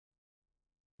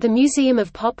The Museum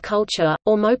of Pop Culture,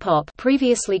 or MoPOP,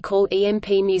 previously called EMP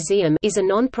Museum, is a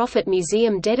non-profit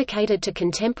museum dedicated to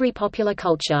contemporary popular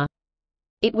culture.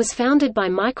 It was founded by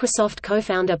Microsoft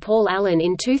co-founder Paul Allen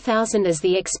in 2000 as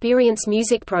the Experience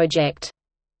Music Project.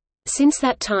 Since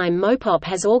that time, MoPOP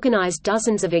has organized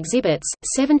dozens of exhibits,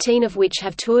 17 of which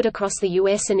have toured across the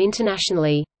US and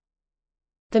internationally.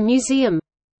 The museum,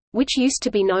 which used to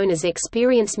be known as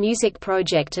Experience Music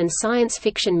Project and Science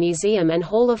Fiction Museum and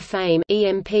Hall of Fame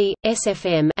 (EMP,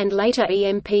 SFM) and later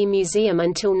EMP Museum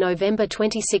until November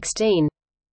 2016,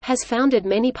 has founded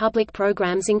many public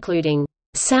programs including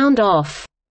Sound Off,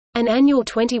 an annual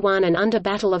 21 and under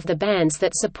Battle of the Bands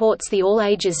that supports the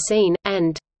all-ages scene,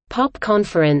 and Pop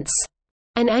Conference,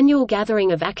 an annual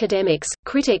gathering of academics,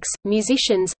 critics,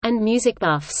 musicians, and music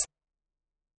buffs.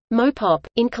 MoPOP,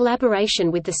 in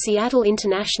collaboration with the Seattle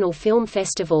International Film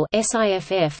Festival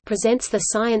 (SIFF), presents the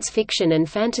Science Fiction and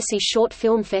Fantasy Short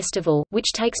Film Festival,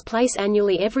 which takes place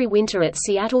annually every winter at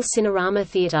Seattle Cinerama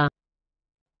Theater.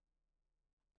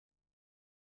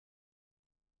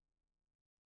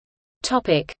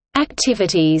 Topic: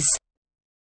 Activities.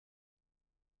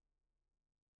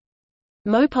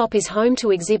 MoPOP is home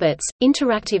to exhibits,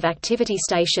 interactive activity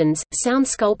stations, sound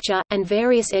sculpture, and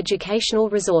various educational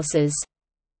resources.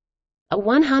 A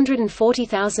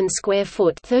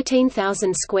 140,000-square-foot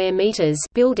 (13,000 square meters)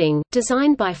 building,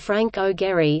 designed by Frank O.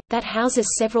 Gehry, that houses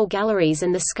several galleries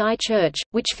and the Sky Church,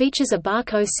 which features a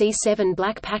Barco C7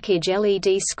 black package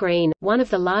LED screen, one of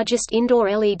the largest indoor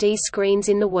LED screens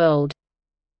in the world.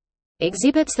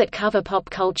 Exhibits that cover pop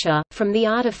culture, from the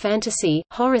art of fantasy,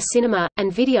 horror cinema,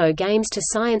 and video games to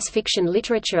science fiction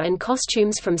literature and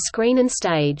costumes from screen and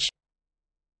stage.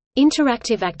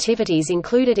 Interactive activities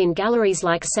included in galleries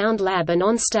like Sound Lab and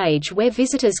on stage where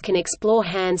visitors can explore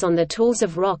hands on the tools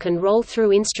of rock and roll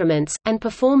through instruments, and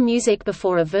perform music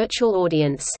before a virtual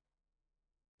audience.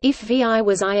 If VI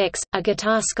Was IX, a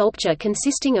guitar sculpture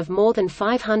consisting of more than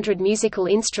 500 musical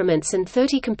instruments and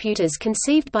 30 computers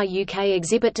conceived by UK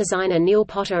exhibit designer Neil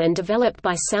Potter and developed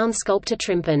by sound sculptor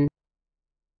Trimpen.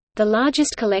 The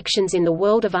largest collections in the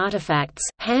world of artifacts,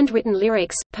 handwritten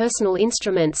lyrics, personal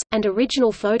instruments, and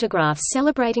original photographs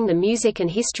celebrating the music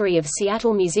and history of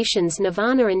Seattle musicians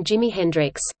Nirvana and Jimi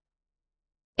Hendrix.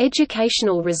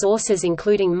 Educational resources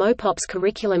including MoPOP's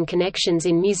curriculum connections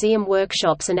in museum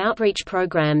workshops and outreach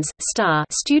programs, STAR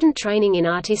student training in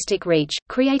artistic reach,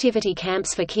 creativity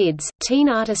camps for kids, teen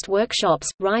artist workshops,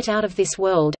 Right Out of This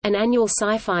World, an annual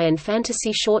sci-fi and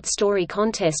fantasy short story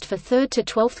contest for 3rd to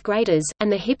 12th graders,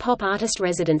 and the hip-hop artist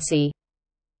residency.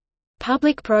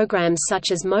 Public programs such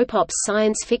as MoPOP's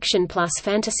Science Fiction plus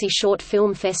Fantasy Short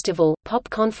Film Festival, Pop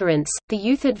Conference, the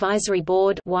Youth Advisory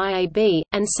Board (YAB),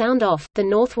 and Sound Off, the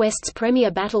Northwest's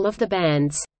premier Battle of the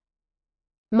Bands.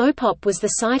 MoPOP was the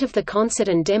site of the concert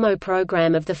and demo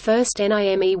program of the first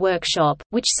NIME workshop,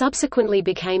 which subsequently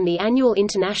became the annual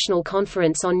International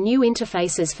Conference on New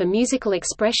Interfaces for Musical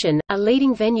Expression, a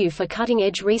leading venue for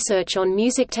cutting-edge research on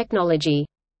music technology.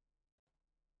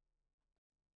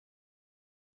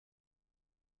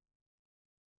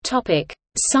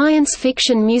 Science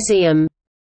Fiction Museum.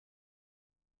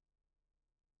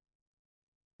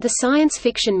 The Science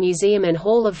Fiction Museum and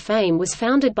Hall of Fame was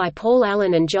founded by Paul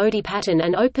Allen and Jody Patton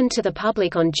and opened to the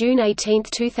public on June 18,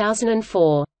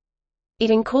 2004. It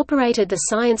incorporated the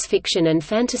Science Fiction and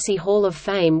Fantasy Hall of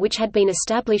Fame which had been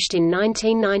established in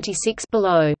 1996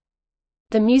 below.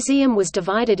 The museum was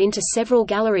divided into several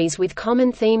galleries with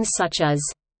common themes such as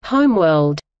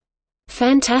Homeworld,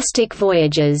 Fantastic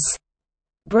Voyages,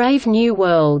 Brave New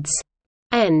Worlds,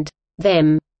 and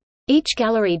Them. Each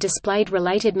gallery displayed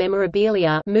related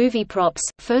memorabilia, movie props,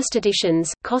 first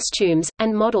editions, costumes,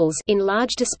 and models in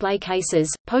large display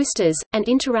cases, posters, and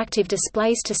interactive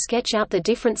displays to sketch out the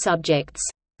different subjects.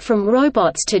 From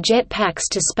robots to jetpacks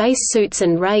to space suits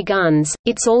and ray guns,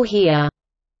 it's all here.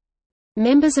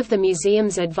 Members of the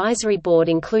museum's advisory board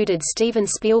included Steven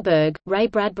Spielberg, Ray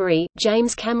Bradbury,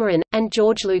 James Cameron, and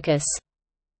George Lucas.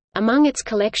 Among its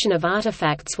collection of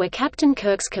artifacts were Captain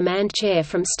Kirk's command chair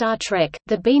from Star Trek,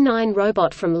 the B-9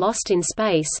 robot from Lost in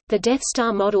Space, the Death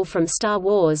Star model from Star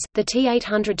Wars, the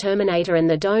T-800 Terminator and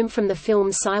the dome from the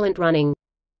film Silent Running.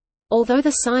 Although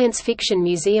the Science Fiction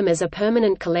Museum as a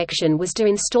permanent collection was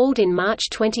deinstalled in March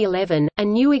 2011, a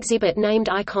new exhibit named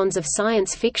Icons of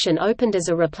Science Fiction opened as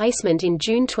a replacement in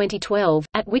June 2012,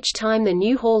 at which time the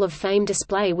new Hall of Fame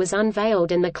display was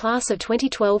unveiled and the class of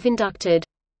 2012 inducted.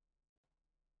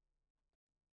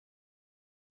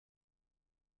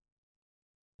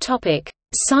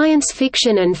 Science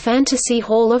Fiction and Fantasy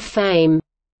Hall of Fame.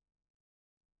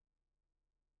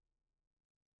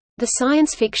 The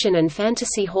Science Fiction and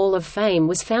Fantasy Hall of Fame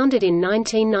was founded in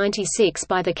 1996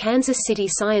 by the Kansas City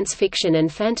Science Fiction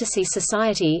and Fantasy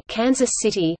Society, Kansas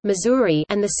City, Missouri,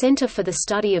 and the Center for the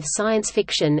Study of Science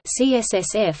Fiction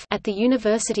 (CSSF) at the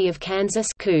University of Kansas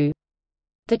 (KU).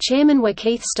 The chairmen were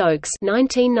Keith Stokes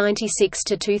 (1996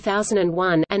 to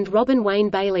 2001) and Robin Wayne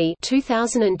Bailey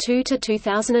 (2002 to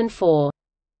 2004).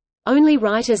 Only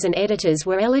writers and editors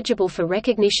were eligible for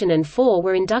recognition and 4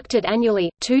 were inducted annually,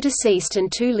 2 deceased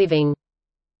and 2 living.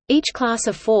 Each class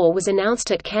of 4 was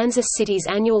announced at Kansas City's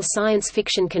annual science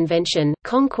fiction convention,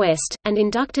 Conquest, and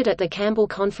inducted at the Campbell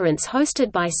Conference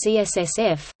hosted by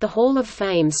CSSF. The Hall of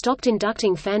Fame stopped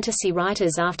inducting fantasy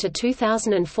writers after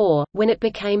 2004, when it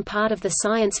became part of the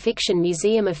Science Fiction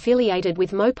Museum affiliated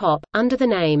with MoPOP, under the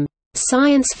name,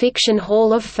 Science Fiction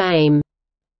Hall of Fame.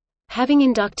 Having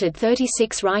inducted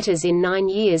 36 writers in 9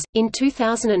 years, in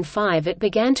 2005 it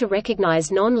began to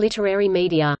recognize non-literary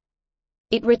media.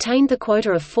 It retained the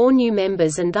quota of 4 new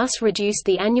members and thus reduced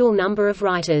the annual number of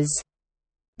writers.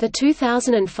 The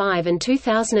 2005 and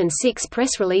 2006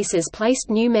 press releases placed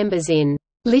new members in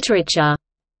literature,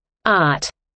 art,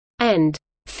 and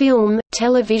film,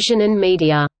 television and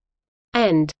media,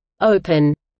 and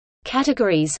open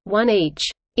categories, 1 each.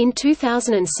 In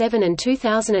 2007 and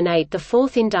 2008 the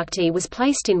 4th inductee was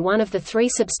placed in one of the 3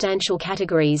 substantial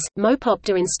categories.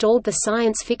 MoPOP installed the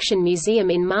Science Fiction Museum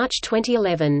in March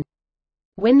 2011.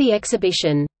 When the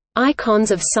exhibition,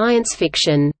 Icons of Science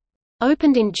Fiction,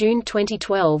 opened in June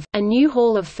 2012, a new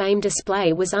Hall of Fame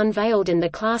display was unveiled and the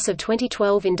class of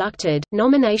 2012 inducted.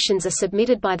 Nominations are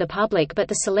submitted by the public but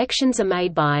the selections are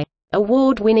made by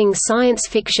award-winning science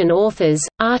fiction authors,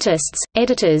 artists,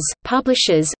 editors,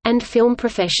 publishers, and film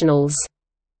professionals.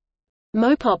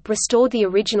 MoPOP restored the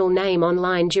original name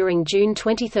online during June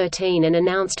 2013 and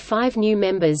announced 5 new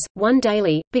members, 1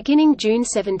 daily, beginning June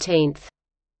 17.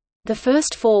 The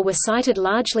first 4 were cited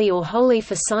largely or wholly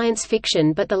for science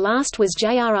fiction but the last was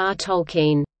J.R.R.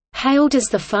 Tolkien, hailed as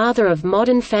the father of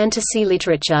modern fantasy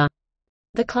literature.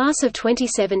 The class of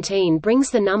 2017 brings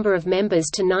the number of members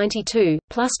to 92,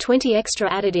 plus 20 extra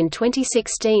added in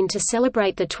 2016 to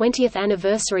celebrate the 20th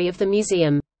anniversary of the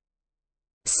museum.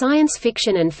 Science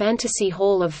Fiction and Fantasy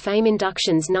Hall of Fame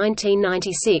inductions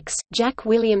 1996, Jack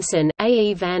Williamson, A.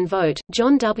 E. Van Vogt,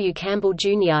 John W. Campbell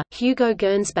Jr., Hugo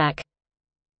Gernsback.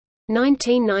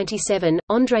 1997,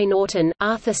 Andre Norton,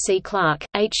 Arthur C. Clarke,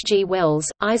 H. G. Wells,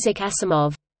 Isaac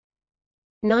Asimov.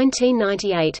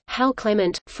 1998, Hal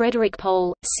Clement, Frederick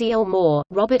Pohl, C. L. Moore,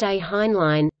 Robert A.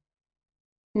 Heinlein.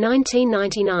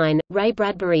 1999, Ray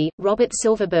Bradbury, Robert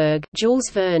Silverberg,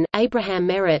 Jules Verne, Abraham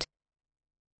Merritt.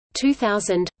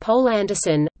 2000, Paul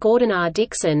Anderson, Gordon R.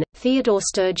 Dixon, Theodore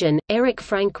Sturgeon, Eric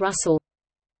Frank Russell.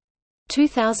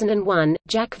 2001,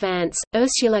 Jack Vance,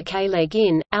 Ursula K. Le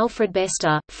Guin, Alfred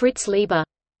Bester, Fritz Leiber.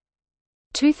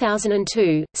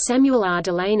 2002, Samuel R.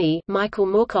 Delaney, Michael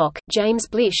Moorcock, James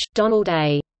Blish, Donald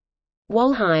A.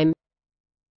 Wollheim.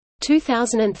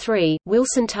 2003,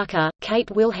 Wilson Tucker,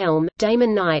 Kate Wilhelm,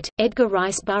 Damon Knight, Edgar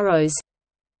Rice Burroughs.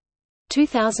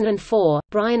 2004,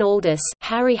 Brian Aldiss,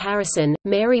 Harry Harrison,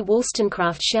 Mary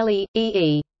Wollstonecraft Shelley, E.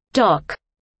 E. Doc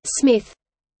Smith.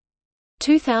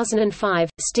 2005,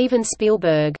 Steven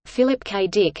Spielberg, Philip K.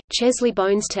 Dick, Chesley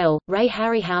Bonestell, Ray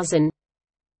Harryhausen.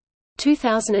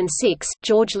 2006,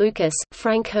 George Lucas,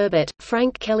 Frank Herbert,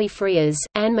 Frank Kelly Frears,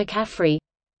 Anne McCaffrey.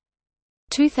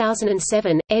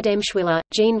 2007, Ed Emshwiller,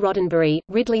 Gene Roddenberry,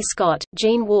 Ridley Scott,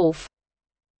 Gene Wolfe.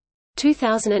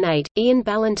 2008, Ian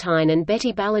Ballantine and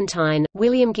Betty Ballantine,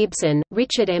 William Gibson,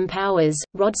 Richard M. Powers,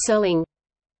 Rod Serling.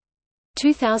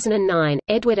 2009,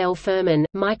 Edward L. Furman,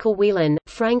 Michael Whelan,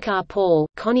 Frank R. Paul,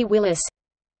 Connie Willis.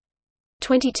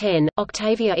 2010,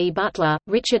 Octavia E. Butler,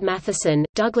 Richard Matheson,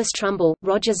 Douglas Trumbull,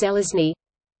 Roger Zelazny.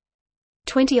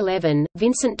 2011,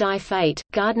 Vincent Di Fate,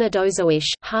 Gardner Dozois,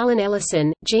 Harlan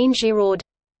Ellison, Jean Giraud.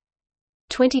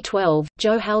 2012,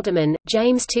 Joe Haldeman,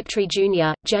 James Tiptree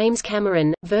Jr., James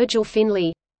Cameron, Virgil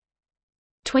Finlay.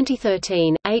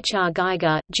 2013, H. R.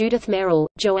 Geiger, Judith Merrill,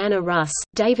 Joanna Russ,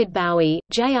 David Bowie,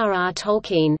 J.R.R.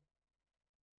 Tolkien.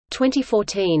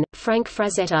 2014, Frank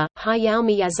Frazetta, Hayao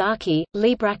Miyazaki,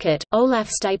 Lee Brackett, Olaf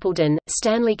Stapledon,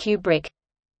 Stanley Kubrick.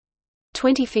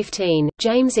 2015,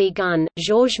 James E. Gunn,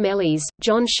 Georges Méliès,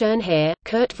 John Schoenherr,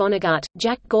 Kurt Vonnegut,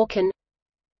 Jack Gorkin.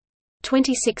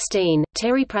 2016,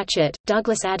 Terry Pratchett,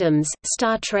 Douglas Adams,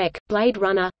 Star Trek, Blade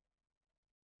Runner.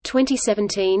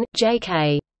 2017,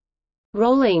 J.K.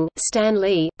 Rowling, Stan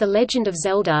Lee, The Legend of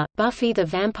Zelda, Buffy the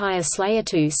Vampire Slayer.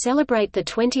 To celebrate the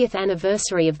 20th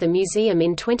anniversary of the museum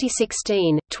in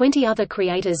 2016, 20 other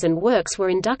creators and works were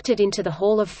inducted into the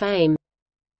Hall of Fame.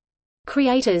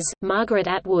 Creators: Margaret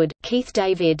Atwood, Keith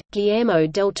David, Guillermo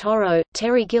del Toro,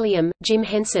 Terry Gilliam, Jim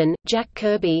Henson, Jack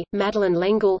Kirby, Madeleine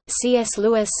L'Engle, C.S.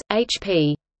 Lewis,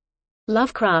 H.P.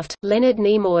 Lovecraft, Leonard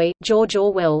Nimoy, George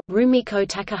Orwell, Rumiko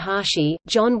Takahashi,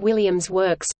 John Williams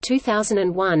Works,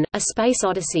 2001, A Space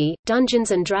Odyssey,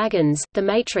 Dungeons & Dragons, The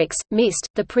Matrix, Myst,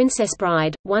 The Princess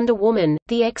Bride, Wonder Woman,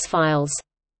 The X-Files.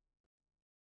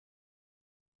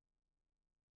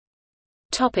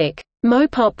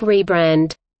 MoPOP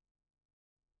rebrand.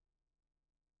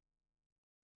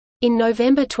 In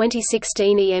November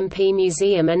 2016, EMP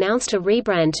Museum announced a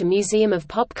rebrand to Museum of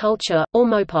Pop Culture, or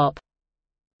MoPOP.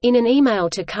 In an email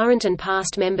to current and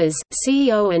past members,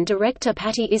 CEO and director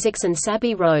Patty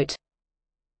Isaacson-Sabbey wrote,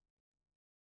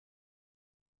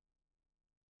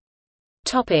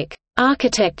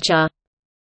 Architecture.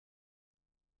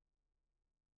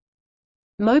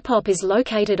 MoPOP is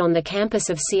located on the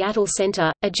campus of Seattle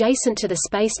Center, adjacent to the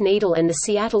Space Needle and the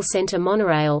Seattle Center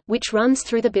monorail, which runs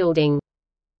through the building.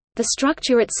 The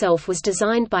structure itself was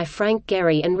designed by Frank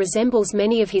Gehry and resembles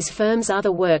many of his firm's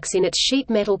other works in its sheet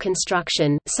metal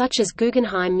construction, such as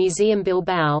Guggenheim Museum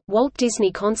Bilbao, Walt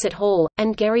Disney Concert Hall,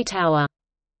 and Gehry Tower.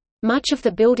 Much of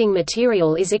the building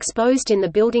material is exposed in the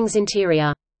building's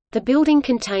interior. The building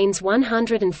contains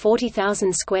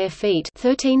 140,000 square feet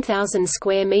 (13,000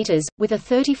 square meters), with a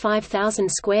 35,000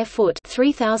 square foot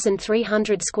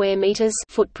 (3,300 square meters)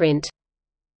 footprint.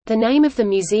 The name of the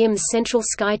museum's Central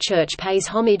Sky Church pays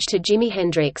homage to Jimi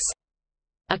Hendrix.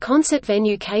 A concert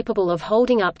venue capable of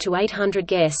holding up to 800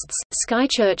 guests, Sky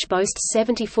Church boasts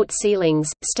 70-foot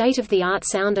ceilings, state-of-the-art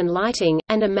sound and lighting,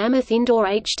 and a mammoth indoor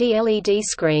HD LED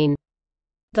screen.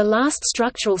 The last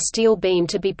structural steel beam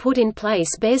to be put in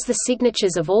place bears the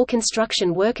signatures of all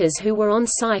construction workers who were on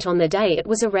site on the day it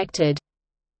was erected.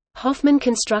 Hoffman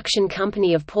Construction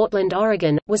Company of Portland,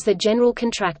 Oregon, was the general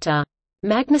contractor.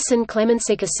 Magnuson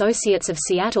Clemensick Associates of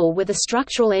Seattle were the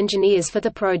structural engineers for the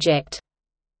project.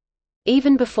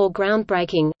 Even before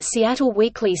groundbreaking, Seattle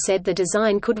Weekly said the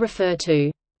design could refer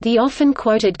to the often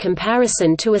quoted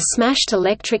comparison to a smashed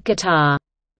electric guitar.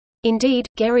 Indeed,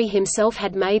 Gehry himself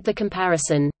had made the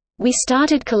comparison. We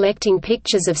started collecting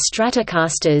pictures of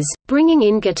Stratocasters, bringing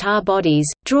in guitar bodies,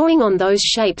 drawing on those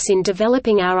shapes in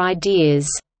developing our ideas.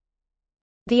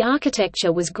 The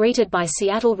architecture was greeted by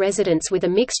Seattle residents with a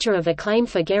mixture of acclaim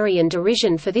for Gehry and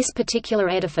derision for this particular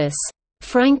edifice.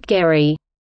 Frank Gehry,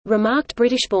 remarked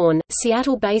British-born,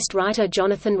 Seattle-based writer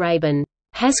Jonathan Rabin,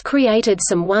 has created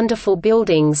some wonderful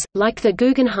buildings, like the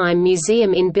Guggenheim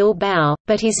Museum in Bilbao,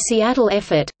 but his Seattle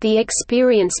effort, the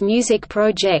Experience Music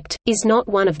Project, is not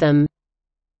one of them.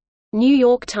 New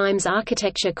York Times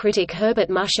architecture critic Herbert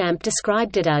Muschamp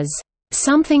described it as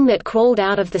something that crawled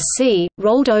out of the sea,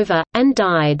 rolled over, and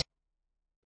died.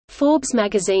 Forbes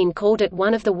magazine called it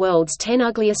one of the world's 10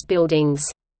 ugliest buildings.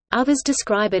 Others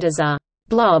describe it as a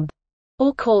blob,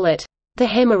 or call it the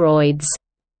hemorrhoids.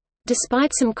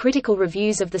 Despite some critical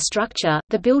reviews of the structure,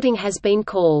 the building has been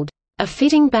called a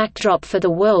fitting backdrop for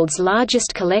the world's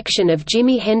largest collection of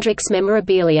Jimi Hendrix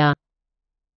memorabilia.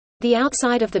 The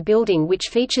outside of the building, which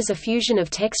features a fusion of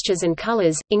textures and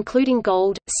colors, including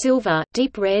gold, silver,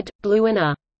 deep red, blue and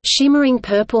a shimmering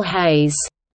purple haze,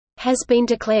 has been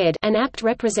declared an apt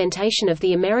representation of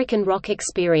the American rock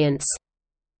experience.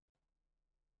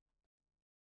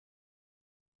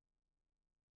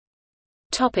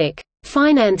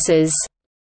 Finances.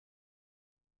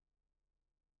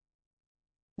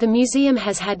 The museum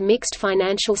has had mixed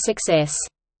financial success.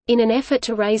 In an effort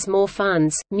to raise more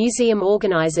funds, museum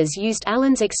organizers used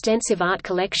Allen's extensive art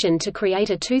collection to create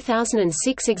a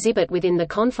 2006 exhibit within the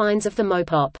confines of the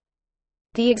MoPOP.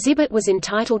 The exhibit was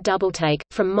entitled Doubletake,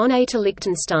 From Monet to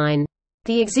Lichtenstein.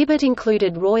 The exhibit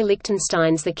included Roy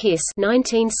Lichtenstein's The Kiss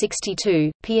 (1962),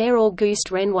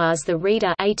 Pierre-Auguste Renoir's The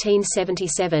Reader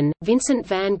 (1877), Vincent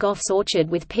van Gogh's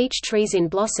Orchard with Peach Trees in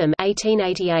Blossom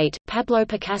 (1888), Pablo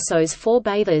Picasso's Four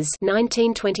Bathers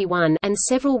 (1921), and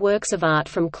several works of art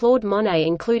from Claude Monet,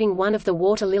 including one of the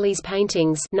Water Lilies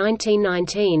paintings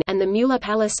 (1919) and the Mueller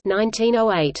Palace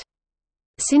 (1908).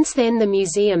 Since then, the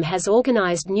museum has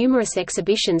organized numerous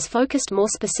exhibitions focused more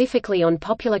specifically on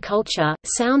popular culture,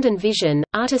 sound and vision.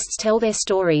 Artists Tell Their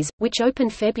Stories, which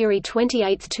opened February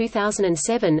 28,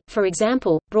 2007, for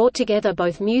example, brought together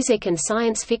both music and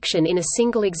science fiction in a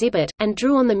single exhibit, and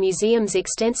drew on the museum's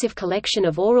extensive collection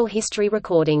of oral history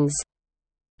recordings.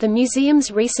 The museum's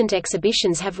recent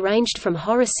exhibitions have ranged from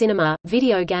horror cinema,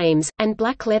 video games, and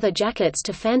black leather jackets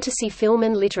to fantasy film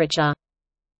and literature.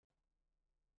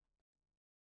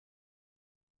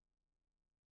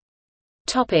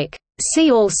 See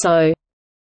also: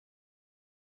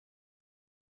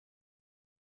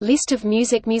 List of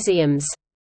music museums.